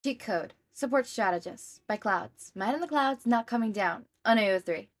Cheat Code. Support Strategist. By Clouds. Man in the Clouds Not Coming Down. On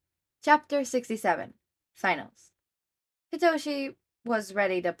AO3. Chapter 67. Finals. Hitoshi was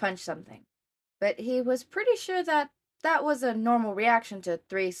ready to punch something, but he was pretty sure that was a normal reaction to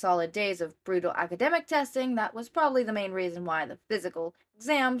 3 solid days of brutal academic testing. That was probably the main reason why the physical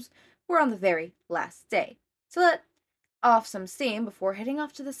exams were on the very last day, to let off some steam before heading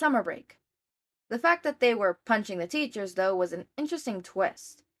off to the summer break. The fact that they were punching the teachers, though, was an interesting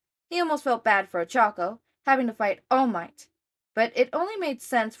twist. He almost felt bad for Ochako, having to fight All Might, but it only made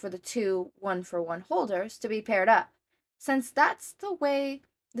sense for the two one-for-one holders to be paired up, since that's the way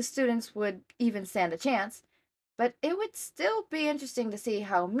the students would even stand a chance, but it would still be interesting to see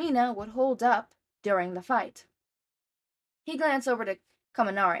how Mina would hold up during the fight. He glanced over to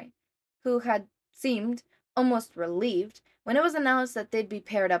Kaminari, who had seemed almost relieved when it was announced that they'd be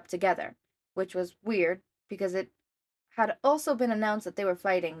paired up together, which was weird because it had also been announced that they were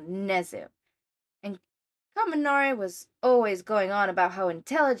fighting Nezu. And Kaminari was always going on about how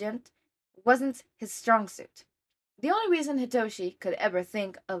intelligent wasn't his strong suit. The only reason Hitoshi could ever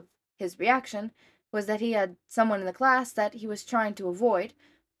think of his reaction was that he had someone in the class that he was trying to avoid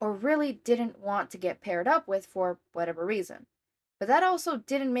or really didn't want to get paired up with for whatever reason. But that also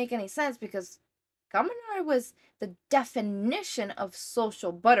didn't make any sense because Kaminari was the definition of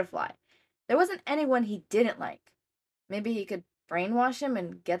social butterfly. There wasn't anyone he didn't like. Maybe he could brainwash him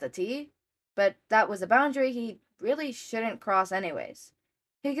and get the tea, but that was a boundary he really shouldn't cross anyways.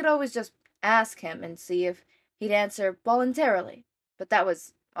 He could always just ask him and see if he'd answer voluntarily, but that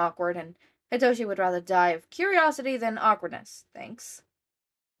was awkward, and Hitoshi would rather die of curiosity than awkwardness, thanks.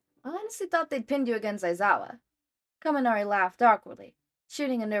 I honestly thought they'd pinned you against Aizawa. Kaminari laughed awkwardly,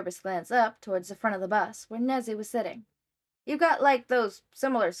 shooting a nervous glance up towards the front of the bus where Nezu was sitting. You've got, like, those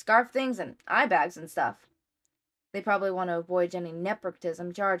similar scarf things and eye bags and stuff. They probably want to avoid any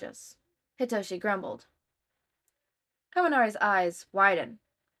nepotism charges, Hitoshi grumbled. Kaminari's eyes widened.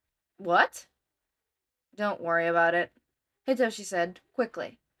 What? Don't worry about it, Hitoshi said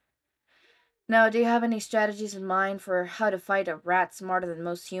quickly. Now, do you have any strategies in mind for how to fight a rat smarter than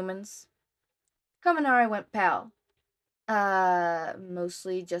most humans? Kaminari went pale.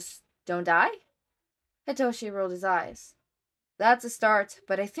 Mostly just don't die? Hitoshi rolled his eyes. That's a start,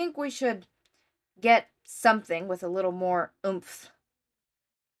 but I think we should get something with a little more oomph.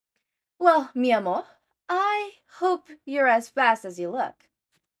 Well, Miyamo, I hope you're as fast as you look,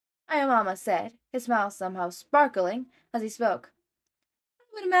 Ayamama said, his smile somehow sparkling as he spoke. I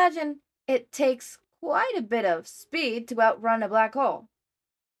would imagine it takes quite a bit of speed to outrun a black hole.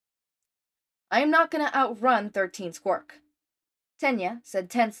 I am not going to outrun 13's Quirk, Tenya said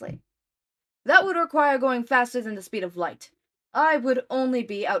tensely. That would require going faster than the speed of light. I would only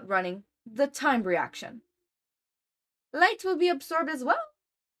be outrunning the time reaction. Light will be absorbed as well?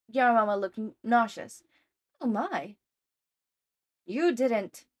 Yaramama looked nauseous. Oh my. You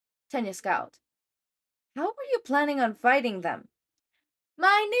didn't, Tenya scowled. How were you planning on fighting them?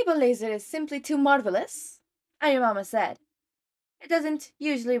 My neighbor laser is simply too marvelous, Ayamama said. It doesn't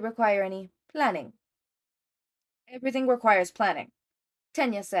usually require any planning. Everything requires planning,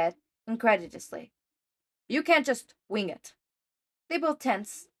 Tenya said, incredulously. You can't just wing it. They both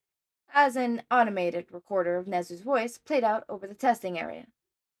tensed, as an automated recorder of Nezu's voice played out over the testing area.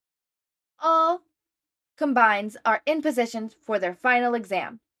 All combines are in position for their final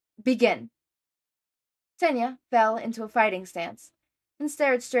exam. Begin. Tenya fell into a fighting stance and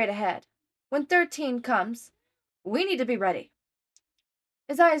stared straight ahead. When 13 comes, we need to be ready.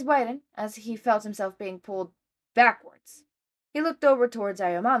 His eyes widened as he felt himself being pulled backwards. He looked over towards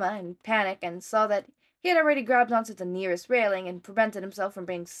Ayamama in panic and saw that he had already grabbed onto the nearest railing and prevented himself from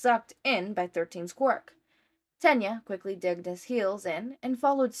being sucked in by 13's Quirk. Tenya quickly digged his heels in and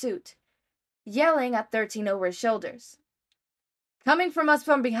followed suit, yelling at 13 over his shoulders. Coming from us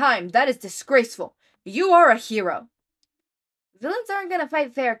from behind, that is disgraceful. You are a hero. Villains aren't gonna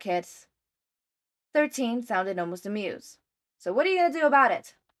fight fair, kids. 13 sounded almost amused. So what are you gonna do about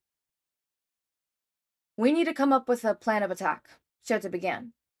it? We need to come up with a plan of attack, Shota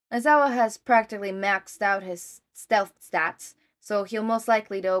began. Aizawa has practically maxed out his stealth stats, so he'll most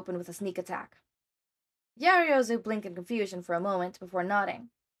likely to open with a sneak attack. Yariozu blinked in confusion for a moment before nodding.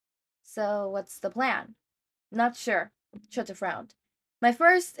 So what's the plan? Not sure, Shota frowned. My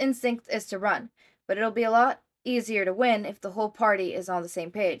first instinct is to run, but it'll be a lot easier to win if the whole party is on the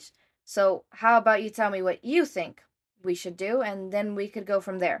same page. So how about you tell me what you think we should do, and then we could go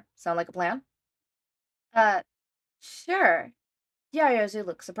from there. Sound like a plan? Sure. Yariozu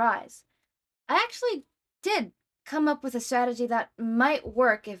looked surprised. I actually did come up with a strategy that might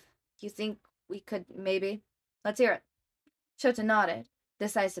work if you think we could maybe. Let's hear it. Shota nodded,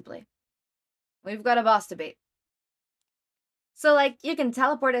 decisively. We've got a boss to beat. So, you can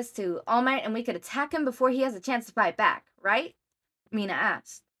teleport us to All Might and we could attack him before he has a chance to fight back, right? Mina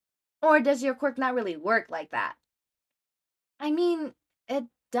asked. Or does your quirk not really work like that? I mean, it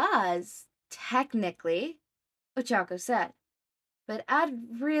does, technically, Ochako said. But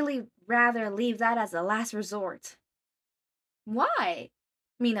I'd really rather leave that as a last resort. Why?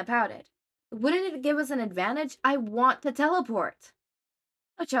 Mina pouted. Wouldn't it give us an advantage? I want to teleport.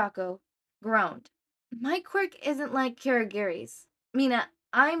 Ochako groaned. My quirk isn't like Kirigiri's. Mina,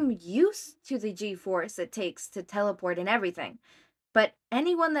 I'm used to the G-force it takes to teleport and everything, but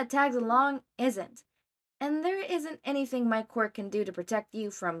anyone that tags along isn't. And there isn't anything my quirk can do to protect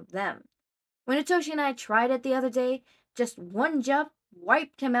you from them. When Hitoshi and I tried it the other day, just one jump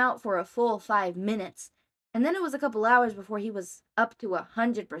wiped him out for a full 5 minutes, and then it was a couple hours before he was up to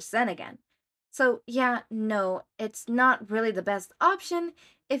 100% again. So yeah, no, it's not really the best option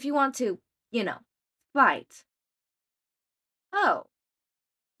if you want to, fight. Oh.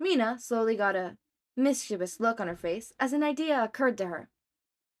 Mina slowly got a mischievous look on her face as an idea occurred to her.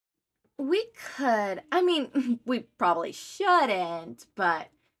 We could, we probably shouldn't, but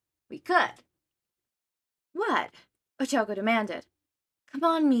we could. What? Ochako demanded. Come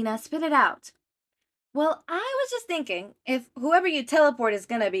on, Mina, spit it out. Well, I was just thinking, if whoever you teleport is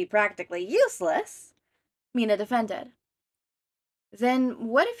gonna be practically useless, Mina defended. Then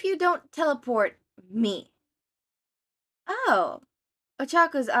what if you don't teleport me? Oh.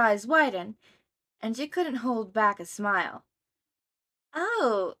 Ochako's eyes widened, and she couldn't hold back a smile.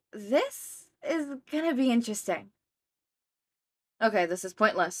 Oh, this is gonna be interesting. Okay, this is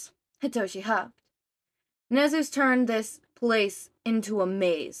pointless, Hitoshi huffed. Nezu's turned this place into a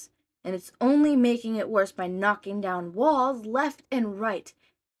maze, and it's only making it worse by knocking down walls left and right.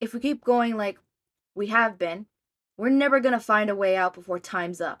 If we keep going like we have been, we're never gonna find a way out before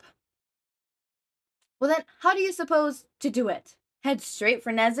time's up. Well then, how do you suppose to do it? Head straight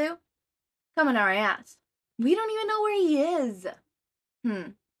for Nezu? Kaminari asked. We don't even know where he is.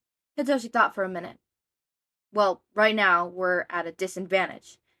 Hitoshi thought for a minute. Well, right now, we're at a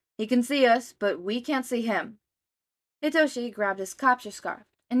disadvantage. He can see us, but we can't see him. Hitoshi grabbed his capture scarf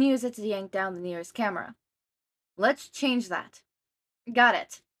and used it to yank down the nearest camera. Let's change that. Got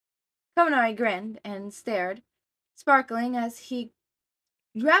it. Kaminari grinned and stared, sparkling as he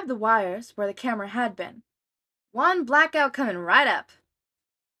grabbed the wires where the camera had been. One blackout coming right up.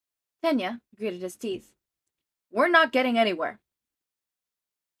 Tenya gritted his teeth. We're not getting anywhere.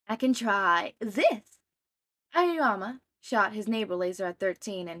 I can try this. Aoyama shot his neighbor laser at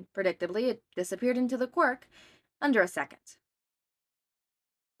 13, and predictably it disappeared into the quirk under a second.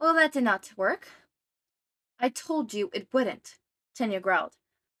 Well, that did not work. I told you it wouldn't, Tenya growled.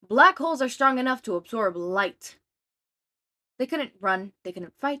 Black holes are strong enough to absorb light. They couldn't run, they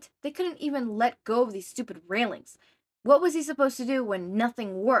couldn't fight, they couldn't even let go of these stupid railings. What was he supposed to do when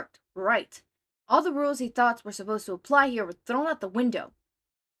nothing worked right? All the rules he thought were supposed to apply here were thrown out the window.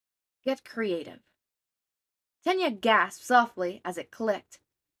 Get creative. Tenya gasped softly as it clicked.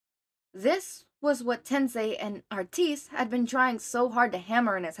 This was what Tensei and Artis had been trying so hard to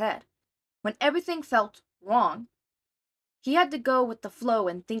hammer in his head. When everything felt wrong, he had to go with the flow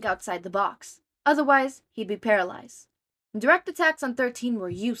and think outside the box. Otherwise, he'd be paralyzed. Direct attacks on 13 were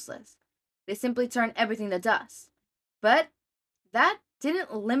useless. They simply turned everything to dust. But that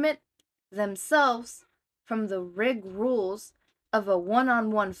didn't limit themselves from the rigged rules of a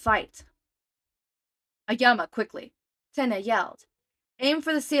one-on-one fight. Aoyama, quickly, Tenya yelled. Aim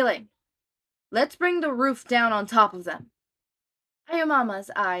for the ceiling. Let's bring the roof down on top of them.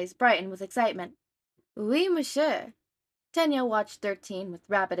 Aoyama's eyes brightened with excitement. Oui, monsieur. Tenya watched 13 with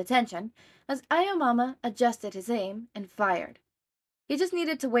rapid attention as Aoyama adjusted his aim and fired. He just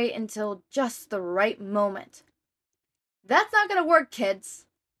needed to wait until just the right moment. That's not gonna work, kids,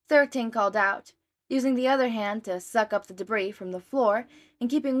 13 called out, using the other hand to suck up the debris from the floor and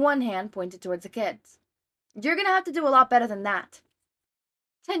keeping one hand pointed towards the kids. You're gonna have to do a lot better than that.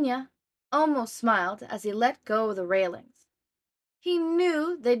 Tenya almost smiled as he let go of the railings. He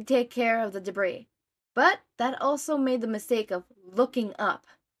knew they'd take care of the debris, but that also made the mistake of looking up.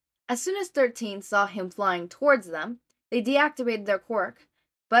 As soon as 13 saw him flying towards them, they deactivated their quirk,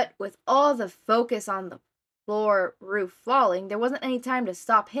 but with all the focus on the floor roof falling, there wasn't any time to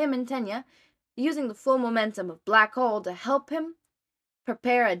stop him and Tenya, using the full momentum of Black Hole to help him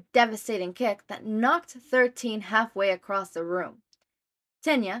prepare a devastating kick that knocked 13 halfway across the room.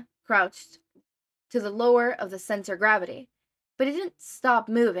 Tenya crouched to the lower of the center gravity, but he didn't stop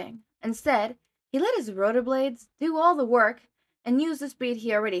moving. Instead, he let his rotor blades do all the work and used the speed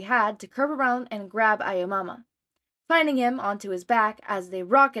he already had to curve around and grab Aoyama. finding him onto his back as they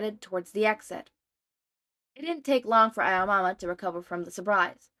rocketed towards the exit. It didn't take long for Ayamama to recover from the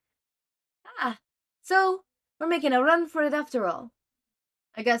surprise. Ah, so we're making a run for it after all.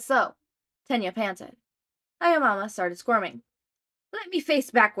 I guess so, Tenya panted. Ayamama started squirming. Let me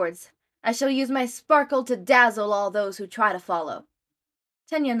face backwards. I shall use my sparkle to dazzle all those who try to follow.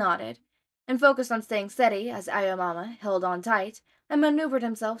 Tenya nodded, and focused on staying steady as Ayamama held on tight and maneuvered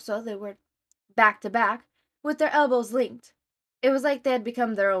himself so they were back to back, with their elbows linked. It was like they had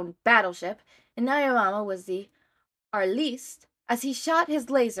become their own battleship, and Ayamama was the Analyst as he shot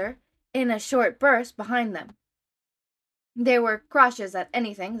his laser in a short burst behind them. They were crushes at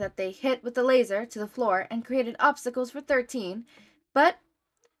anything that they hit with the laser to the floor and created obstacles for 13, but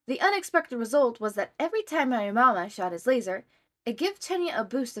the unexpected result was that every time Ayamama shot his laser, it gave Tenya a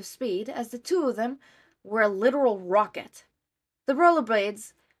boost of speed as the two of them were a literal rocket. The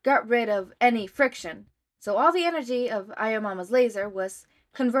rollerblades got rid of any friction, so all the energy of Ayamama's laser was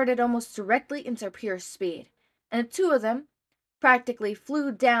converted almost directly into pure speed, and the two of them practically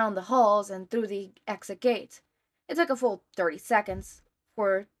flew down the halls and through the exit gate. It took a full 30 seconds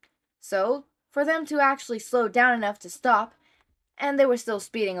for them to actually slow down enough to stop, and they were still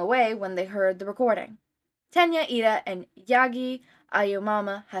speeding away when they heard the recording. Tenya, Ida, and Yagi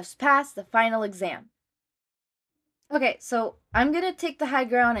Ayamama have passed the final exam. Okay, so I'm gonna take the high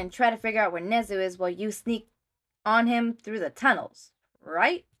ground and try to figure out where Nezu is while you sneak on him through the tunnels,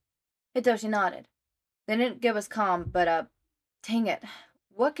 right? Hitoshi nodded. They didn't give us comm, but, dang it.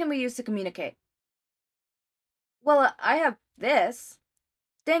 What can we use to communicate? Well, I have this.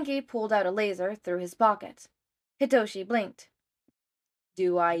 Denki pulled out a laser through his pocket. Hitoshi blinked.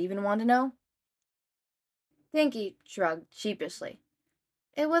 Do I even want to know? Denki shrugged sheepishly.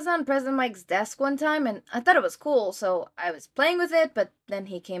 It was on President Mike's desk one time, and I thought it was cool, so I was playing with it, but then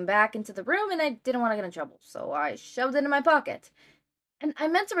he came back into the room, and I didn't want to get in trouble, so I shoved it in my pocket. And I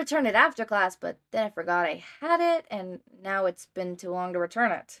meant to return it after class, but then I forgot I had it, and now it's been too long to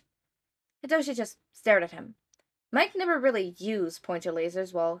return it. Hitoshi just stared at him. Mike never really used pointer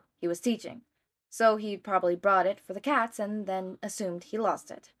lasers while he was teaching, so he'd probably brought it for the cats and then assumed he lost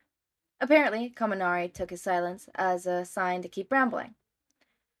it. Apparently, Kaminari took his silence as a sign to keep rambling.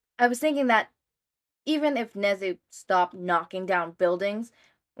 I was thinking that even if Nezu stopped knocking down buildings,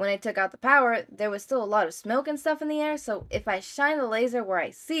 when I took out the power, there was still a lot of smoke and stuff in the air, so if I shine the laser where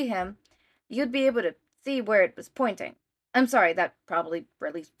I see him, you'd be able to see where it was pointing. I'm sorry, that's probably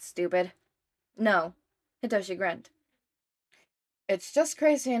really stupid. No, Hitoshi grinned. It's just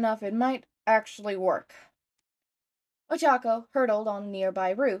crazy enough it might actually work. Ochako hurtled on a nearby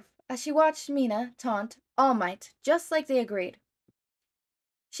roof as she watched Mina taunt All Might just like they agreed.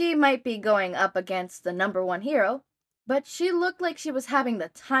 She might be going up against the #1 hero, but she looked like she was having the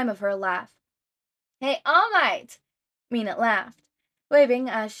time of her life. Hey, All Might! Mina laughed, waving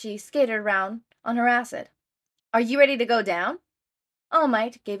as she skated around on her acid. Are you ready to go down? All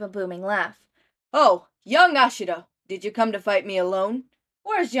Might gave a booming laugh. Oh, young Ashida, did you come to fight me alone?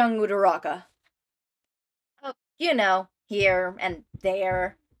 Where's young Uraraka? Oh, you know, here and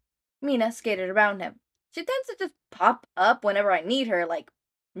there. Mina skated around him. She tends to just pop up whenever I need her, like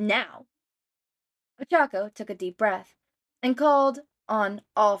now. Ochako took a deep breath and called on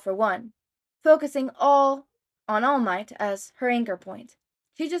All for One, focusing on All Might as her anchor point.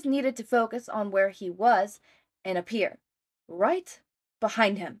 She just needed to focus on where he was and appear, right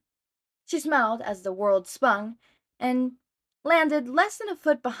behind him. She smiled as the world spun and landed less than a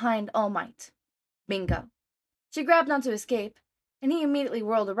foot behind All Might. Bingo. She grabbed onto his cape, and he immediately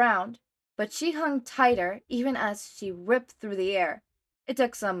whirled around, but she hung tighter even as she ripped through the air. It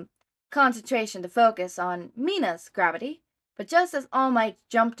took some concentration to focus on Mina's gravity, but just as All Might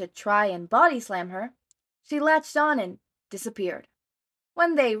jumped to try and body slam her, she latched on and disappeared.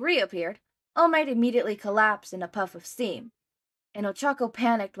 When they reappeared, All Might immediately collapsed in a puff of steam, and Ochako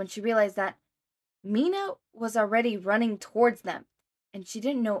panicked when she realized that Mina was already running towards them, and she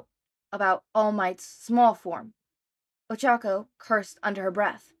didn't know about All Might's small form. Ochako cursed under her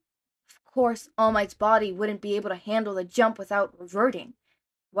breath. Of course, All Might's body wouldn't be able to handle the jump without reverting.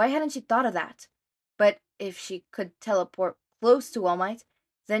 Why hadn't she thought of that? But if she could teleport close to All Might,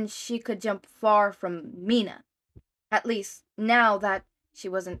 then she could jump far from Mina. At least, now that she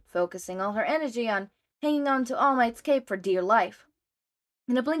wasn't focusing all her energy on hanging on to All Might's cape for dear life.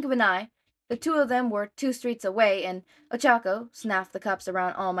 In a blink of an eye, the two of them were 2 streets away, and Ochako snapped the cups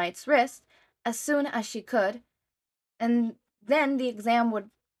around All Might's wrist as soon as she could, and then the exam would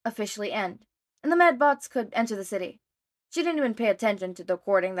officially end, and the Medbots could enter the city. She didn't even pay attention to the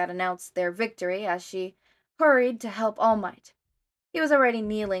recording that announced their victory as she hurried to help All Might. He was already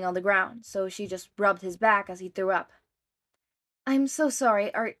kneeling on the ground, so she just rubbed his back as he threw up. I'm so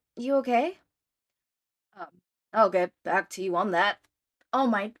sorry. Are you okay? Um, I'll get back to you on that. All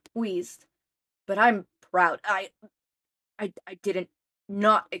Might wheezed. But I'm proud. I didn't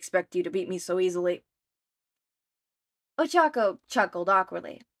not expect you to beat me so easily. Ochako chuckled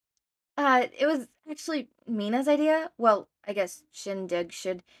awkwardly. It was actually Mina's idea. Well, I guess Shindig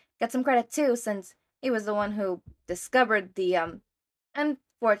should get some credit too, since he was the one who discovered the,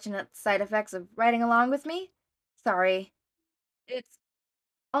 unfortunate side effects of riding along with me. Sorry. It's.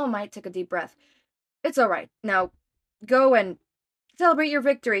 All Might took a deep breath. It's alright. Now, go and celebrate your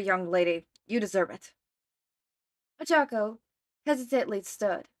victory, young lady. You deserve it. Ochako hesitantly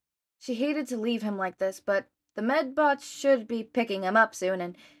stood. She hated to leave him like this, but the medbots should be picking him up soon,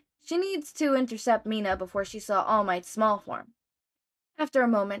 and she needs to intercept Mina before she saw All Might's small form. After a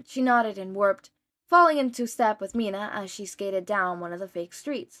moment, she nodded and warped, falling into step with Mina as she skated down one of the fake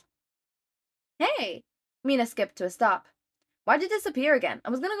streets. Hey! Mina skipped to a stop. Why'd you disappear again?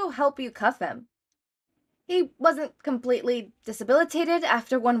 I was gonna go help you cuff him. He wasn't completely debilitated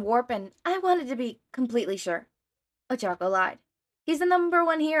after one warp, and I wanted to be completely sure. Ochako lied. He's the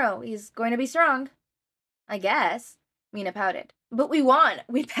 #1 hero. He's going to be strong. I guess, Mina pouted. But we won.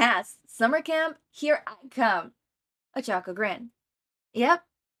 We passed. Summer camp, here I come. Ochako grinned. Yep.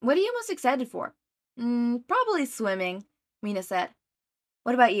 What are you most excited for? Probably swimming, Mina said.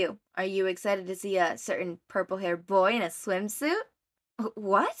 What about you? Are you excited to see a certain purple-haired boy in a swimsuit?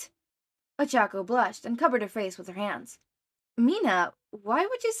 What? Ochako blushed and covered her face with her hands. Mina, why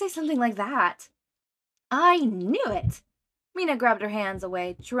would you say something like that? I knew it! Mina grabbed her hands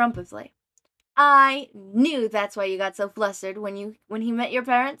away triumphantly. I knew that's why you got so flustered when he met your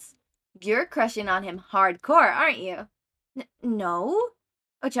parents. You're crushing on him hardcore, aren't you? No?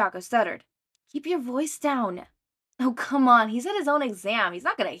 Ochako stuttered. Keep your voice down. Oh, come on, he's at his own exam. He's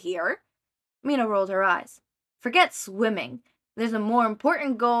not gonna hear. Mina rolled her eyes. Forget swimming. There's a more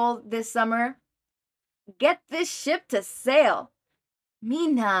important goal this summer. Get this ship to sail.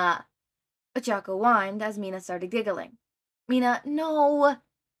 Mina. Ochako whined as Mina started giggling. Mina, no.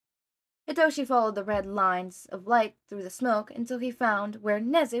 Hitoshi followed the red lines of light through the smoke until he found where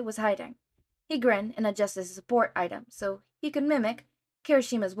Nezu was hiding. He grinned and adjusted his support item so he could mimic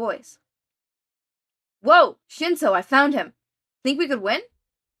Kirishima's voice. Whoa! Shinso, I found him! Think we could win?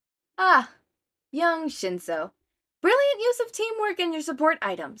 Ah, young Shinso. Brilliant use of teamwork in your support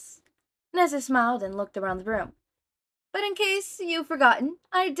items. Nezu smiled and looked around the room. But in case you've forgotten,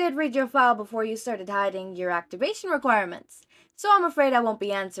 I did read your file before you started hiding your activation requirements, so I'm afraid I won't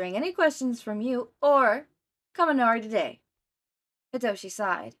be answering any questions from you or Kaminari today. Hitoshi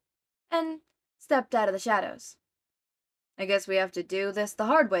sighed and stepped out of the shadows. I guess we have to do this the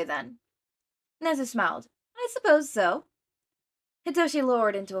hard way then. Nezu smiled. I suppose so. Hitoshi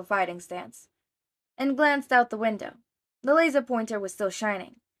lowered into a fighting stance and glanced out the window. The laser pointer was still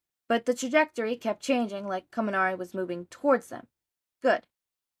shining, but the trajectory kept changing like Kaminari was moving towards them. Good.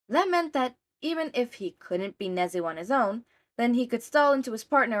 That meant that even if he couldn't be Nezu on his own, then he could stall until his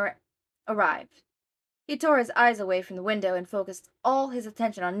partner arrived. He tore his eyes away from the window and focused all his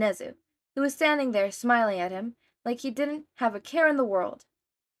attention on Nezu, who was standing there smiling at him like he didn't have a care in the world.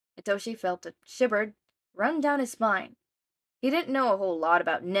 Hitoshi felt a shiver run down his spine. He didn't know a whole lot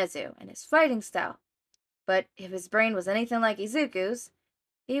about Nezu and his fighting style, but if his brain was anything like Izuku's,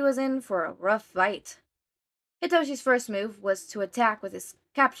 he was in for a rough fight. Hitoshi's first move was to attack with his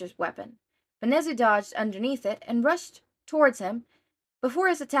capture weapon, but Nezu dodged underneath it and rushed towards him before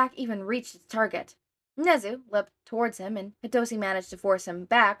his attack even reached its target. Nezu leapt towards him, and Hitoshi managed to force him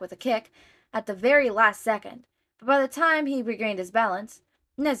back with a kick at the very last second, but by the time he regained his balance,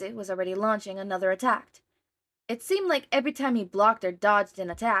 Nezu was already launching another attack. It seemed like every time he blocked or dodged an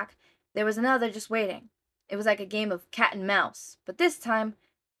attack, there was another just waiting. It was like a game of cat and mouse, but this time,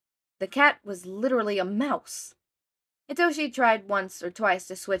 the cat was literally a mouse. Hitoshi tried once or twice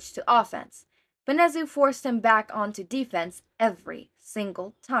to switch to offense, but Nezu forced him back onto defense every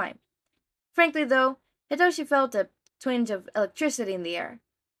single time. Frankly, though, Hitoshi felt a twinge of electricity in the air.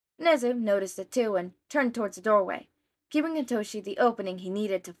 Nezu noticed it too and turned towards the doorway, giving Hitoshi the opening he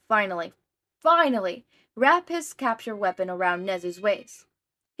needed to finally wrap his capture weapon around Nezu's waist.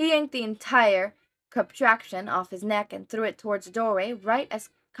 He yanked the entire contraption off his neck and threw it towards the doorway right as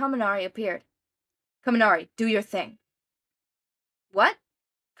Kaminari appeared. Kaminari, do your thing. What?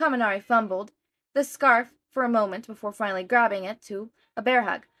 Kaminari fumbled the scarf for a moment before finally grabbing it to a bear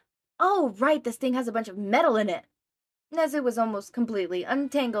hug. Oh, right, this thing has a bunch of metal in it. Nezu was almost completely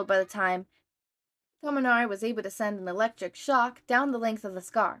untangled by the time Kaminari was able to send an electric shock down the length of the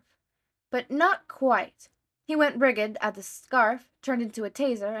scarf. But not quite. He went rigid at the scarf, turned into a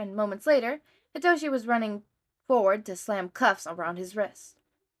taser, and moments later, Hitoshi was running forward to slam cuffs around his wrist.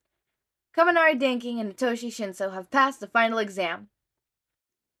 Kaminari Denki and Hitoshi Shinso have passed the final exam.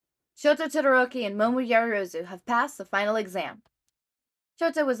 Shota Todoroki and Momo Yaoyorozu have passed the final exam.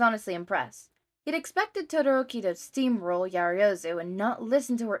 Shota was honestly impressed. He'd expected Todoroki to steamroll Yaoyorozu and not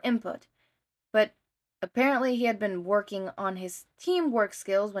listen to her input, but apparently he had been working on his teamwork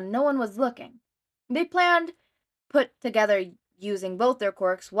skills when no one was looking. They planned, put together using both their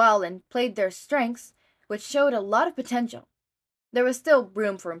quirks well, and played their strengths, which showed a lot of potential. There was still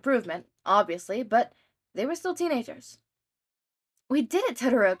room for improvement, obviously, but they were still teenagers. "We did it,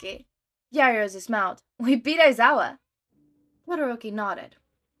 Todoroki!" Yaoyorozu smiled. "We beat Aizawa!" Todoroki nodded.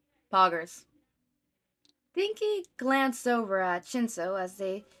 "Poggers." Denki glanced over at Shinso as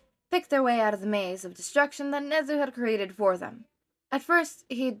they picked their way out of the maze of destruction that Nezu had created for them. At first,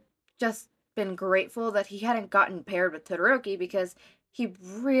 he'd just been grateful that he hadn't gotten paired with Todoroki because he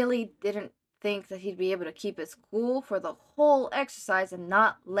really didn't think that he'd be able to keep his cool for the whole exercise and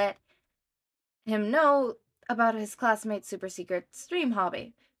not let him know about his classmate's super secret stream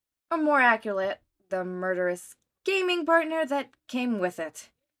hobby, or more accurate, the murderous gaming partner that came with it.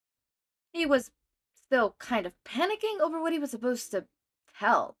 He was still kind of panicking over what he was supposed to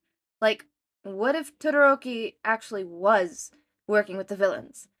tell. Like, what if Todoroki actually was working with the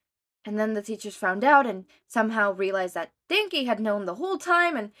villains? And then the teachers found out and somehow realized that Denki had known the whole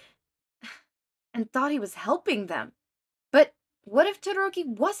time and thought he was helping them. But what if Todoroki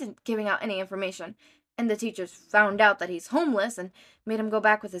wasn't giving out any information, and the teachers found out that he's homeless and made him go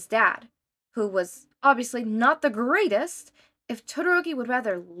back with his dad, who was obviously not the greatest? If Todoroki would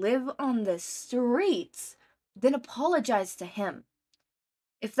rather live on the streets than apologize to him.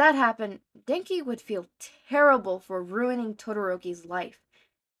 If that happened, Denki would feel terrible for ruining Todoroki's life,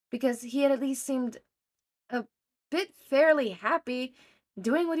 because he had at least seemed a bit fairly happy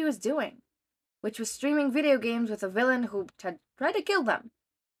doing what he was doing, which was streaming video games with a villain who had tried to kill them.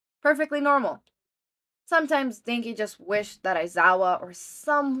 Perfectly normal. Sometimes Denki just wished that Aizawa or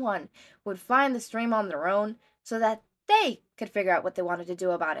someone would find the stream on their own so that they could figure out what they wanted to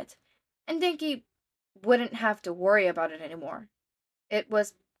do about it, and Denki wouldn't have to worry about it anymore. It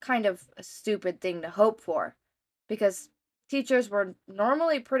was kind of a stupid thing to hope for, because teachers were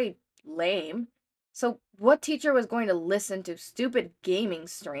normally pretty lame, so what teacher was going to listen to stupid gaming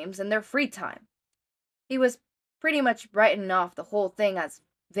streams in their free time? He was pretty much writing off the whole thing as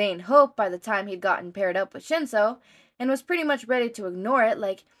vain hope by the time he'd gotten paired up with Shinso, and was pretty much ready to ignore it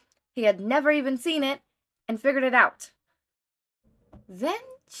like he had never even seen it and figured it out. Then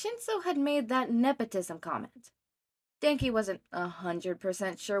Shinso had made that nepotism comment. Denki wasn't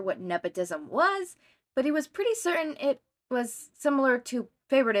 100% sure what nepotism was, but he was pretty certain it was similar to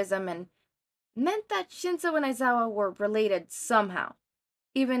favoritism and meant that Shinso and Aizawa were related somehow.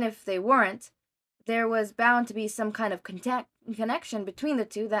 Even if they weren't, there was bound to be some kind of connection between the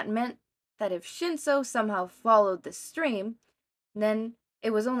two that meant that if Shinso somehow followed the stream, then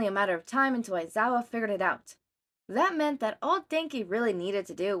it was only a matter of time until Aizawa figured it out. That meant that all Denki really needed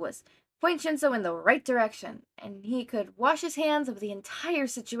to do was point Shinso in the right direction, and he could wash his hands of the entire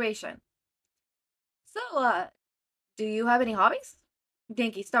situation. "So, do you have any hobbies?"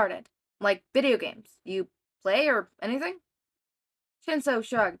 Denki started. "Like video games. You play or anything?" Shinso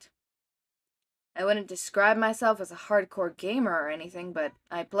shrugged. "I wouldn't describe myself as a hardcore gamer or anything, but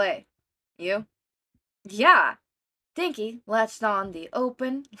I play. You?" "Yeah." Denki latched on the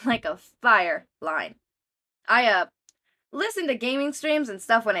open, like a fire line. "I, listen to gaming streams and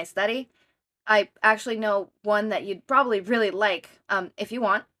stuff when I study. I actually know one that you'd probably really like, if you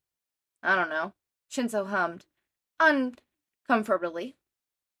want." "I don't know." Shinso hummed, uncomfortably.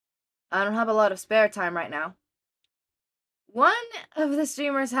 "I don't have a lot of spare time right now." "One of the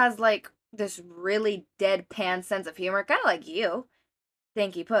streamers has, like, this really deadpan sense of humor, kind of like you."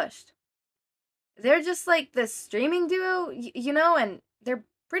 Denki pushed. "They're just like this streaming duo, you know, and they're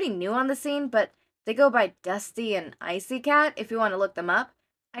pretty new on the scene, but they go by Dusty and Icy Cat if you want to look them up.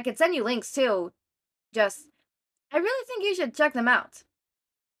 I could send you links too. I really think you should check them out."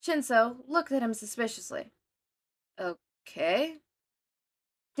 Shinso looked at him suspiciously. "Okay."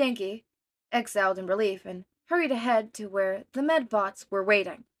 Denki exhaled in relief and hurried ahead to where the medbots were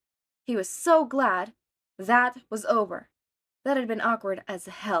waiting. He was so glad that was over. That had been awkward as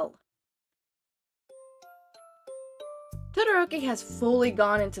hell. Todoroki has fully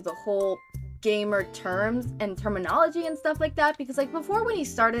gone into the whole gamer terms and terminology and stuff like that, because like before when he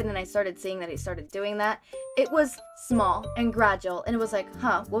started and I started seeing that he started doing that, it was small and gradual and it was like,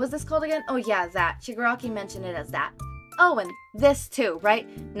 huh, what was this called again? Oh yeah, that. Shigaraki mentioned it as that. Oh, and this too, right?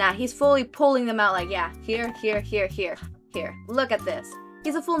 Nah, he's fully pulling them out like, yeah, here, here, here, here, here. Look at this.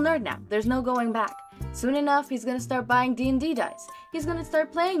 He's a full nerd now. There's no going back. Soon enough, he's gonna start buying D&D dice. He's gonna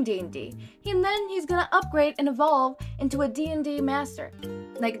start playing D&D. And then he's gonna upgrade and evolve into a D&D master.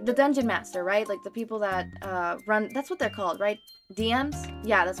 Like the dungeon master, right? Like the people that run, that's what they're called, right? DMs?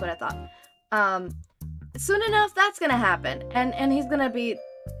 Yeah, that's what I thought. Soon enough, that's gonna happen. And he's gonna be,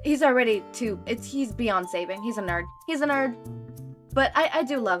 he's already he's beyond saving. He's a nerd. He's a nerd. But I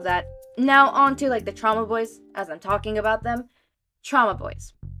do love that. Now on to like the trauma boys, as I'm talking about them. Trauma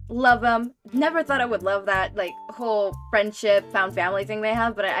boys. Love them. Never thought I would love that like whole friendship, found family thing they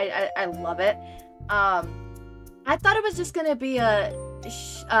have, but I love it. I thought it was just gonna be a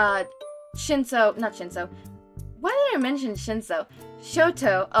Shinso, not Shinso. Why did I mention Shinso?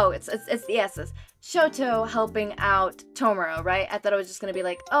 Shoto. Oh, it's the S's. Shoto helping out Tomura, right? I thought it was just gonna be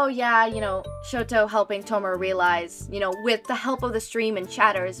like, oh yeah, you know, Shoto helping Tomura realize, you know, with the help of the stream and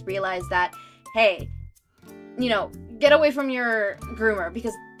chatters, realize that, hey, you know, get away from your groomer,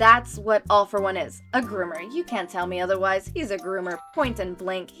 because that's what All For One is. A groomer. You can't tell me otherwise. He's a groomer. Point and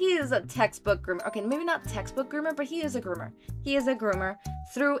blank. He is a textbook groomer. Okay, maybe not textbook groomer, but he is a groomer. He is a groomer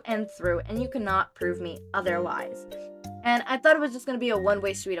through and through, and you cannot prove me otherwise. And I thought it was just going to be a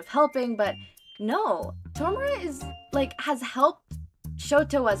one-way street of helping, but no. Tomura is, like, has helped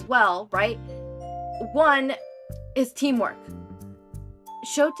Shoto as well, right? One is teamwork.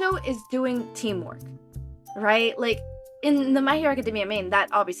 Shoto is doing teamwork, right? Like, in the My Hero Academia main, that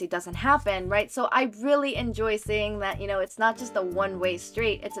obviously doesn't happen, right? So I really enjoy seeing that, you know, it's not just a one-way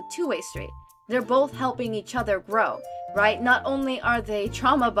street, it's a two-way street. They're both helping each other grow, right? Not only are they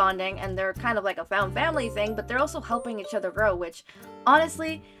trauma bonding and they're kind of like a found family thing, but they're also helping each other grow, which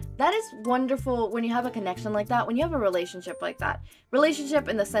honestly, that is wonderful when you have a connection like that, when you have a relationship like that. Relationship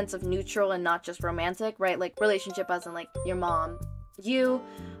in the sense of neutral and not just romantic, right? Like relationship as in like your mom, you,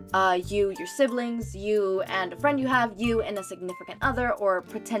 your siblings, you and a friend you have, you and a significant other or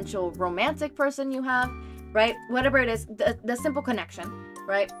potential romantic person you have, right? Whatever it is, the simple connection,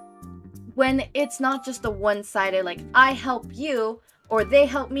 right? When it's not just a one-sided, like, I help you, or they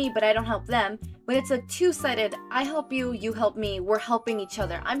help me, but I don't help them. When it's a two-sided, I help you, you help me, we're helping each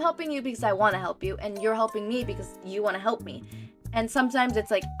other. I'm helping you because I want to help you, and you're helping me because you want to help me. And sometimes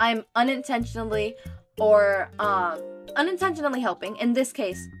it's like, I'm unintentionally or unintentionally helping. In this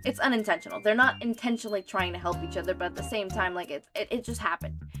case, it's unintentional. They're not intentionally trying to help each other, but at the same time, like, it just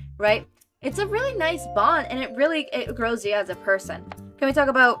happened, right? It's a really nice bond, and it grows you as a person. Can we talk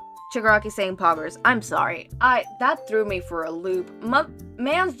about Shigaraki saying poggers? I'm sorry. That threw me for a loop.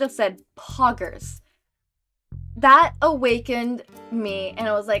 Man's just said poggers. That awakened me, and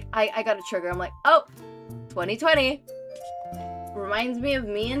I was like, I got a trigger. I'm like, oh, 2020. Reminds me of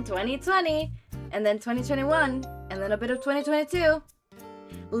me in 2020. And then 2021. And then a bit of 2022.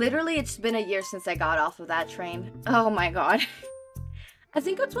 Literally, it's been a year since I got off of that train. Oh my god. I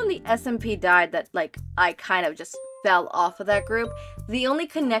think it's when the SMP died that, like, I kind of just fell off of that group. The only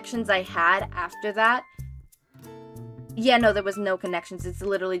connections I had after that, yeah, no, there was no connections. It's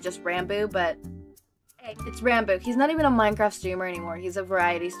literally just Rambo, but hey, it's Rambo. He's not even a Minecraft streamer anymore. He's a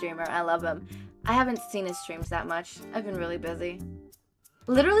variety streamer. I love him. I haven't seen his streams that much. I've been really busy.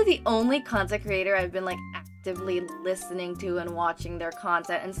 Literally the only content creator I've been, like, actively listening to and watching their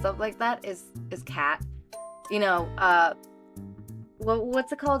content and stuff like that is Cat. You know,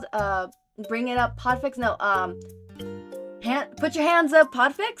 what's it called? Bring it up, Podfic? No, put your hands up,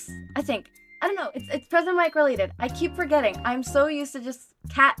 Podfic? I think. I don't know. It's President Mike related. I keep forgetting. I'm so used to just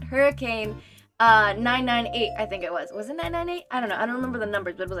Cat Hurricane 998, I think it was. Was it 998? I don't know. I don't remember the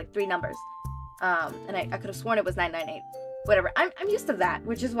numbers, but it was like 3 numbers. And I could have sworn it was 998. Whatever. I'm used to that,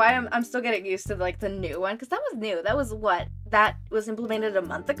 which is why I'm still getting used to like the new one, because that was new. That was what? That was implemented a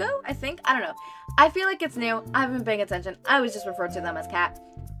month ago, I think? I don't know. I feel like it's new. I haven't been paying attention. I always just refer to them as Cat.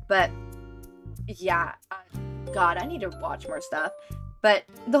 But yeah, God, I need to watch more stuff. But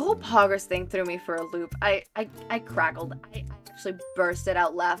the whole poggers thing threw me for a loop. I crackled. I actually bursted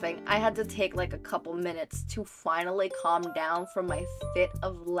out laughing. I had to take like a couple minutes to finally calm down from my fit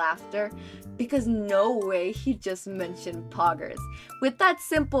of laughter, because no way he just mentioned poggers. With that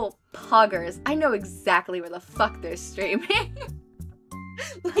simple poggers, I know exactly where the fuck they're streaming.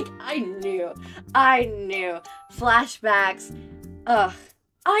 Like, I knew. Flashbacks. Ugh.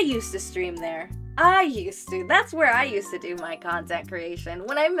 I used to stream there. That's where I used to do my content creation.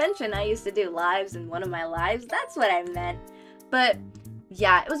 When I mentioned I used to do lives in one of my lives, that's what I meant. But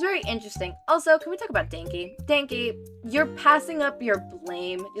yeah, it was very interesting. Also, can we talk about Denki? Denki, you're passing up your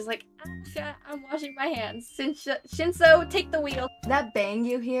blame. Just like, I'm washing my hands. Shinso, take the wheel. That bang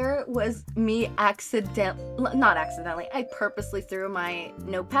you hear was me not accidentally. I purposely threw my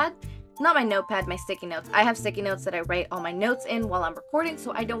notepad not my notepad, my sticky notes. I have sticky notes that I write all my notes in while I'm recording,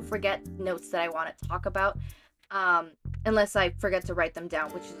 so I don't forget notes that I want to talk about. Unless I forget to write them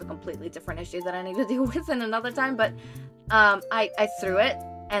down, which is a completely different issue that I need to deal with in another time. But I threw it,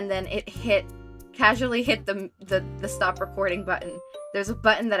 and then it casually hit the stop recording button. There's a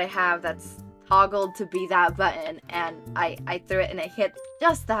button that I have that's toggled to be that button, and I threw it and it hit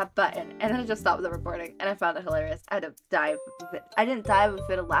just that button, and then it just stopped the recording, and I found it hilarious. I had to die of it. I didn't die of a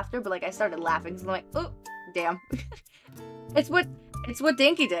fit of laughter, but like I started laughing, so I'm like, oh damn. It's what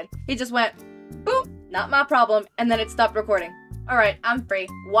Dinky did. He just went boom, not my problem, and then it stopped recording. Alright, I'm free.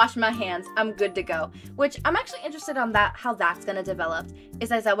 Wash my hands. I'm good to go. Which I'm actually interested on how that's gonna develop. Is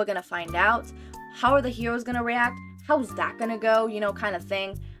that we're gonna find out? How are the heroes gonna react? How's that gonna go? You know, kind of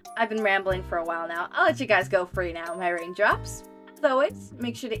thing. I've been rambling for a while now. I'll let you guys go free now, my raindrops. As always,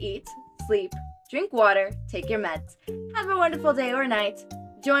 make sure to eat, sleep, drink water, take your meds. Have a wonderful day or night.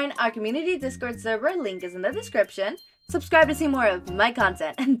 Join our community Discord server, link is in the description. Subscribe to see more of my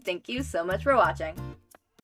content, and thank you so much for watching.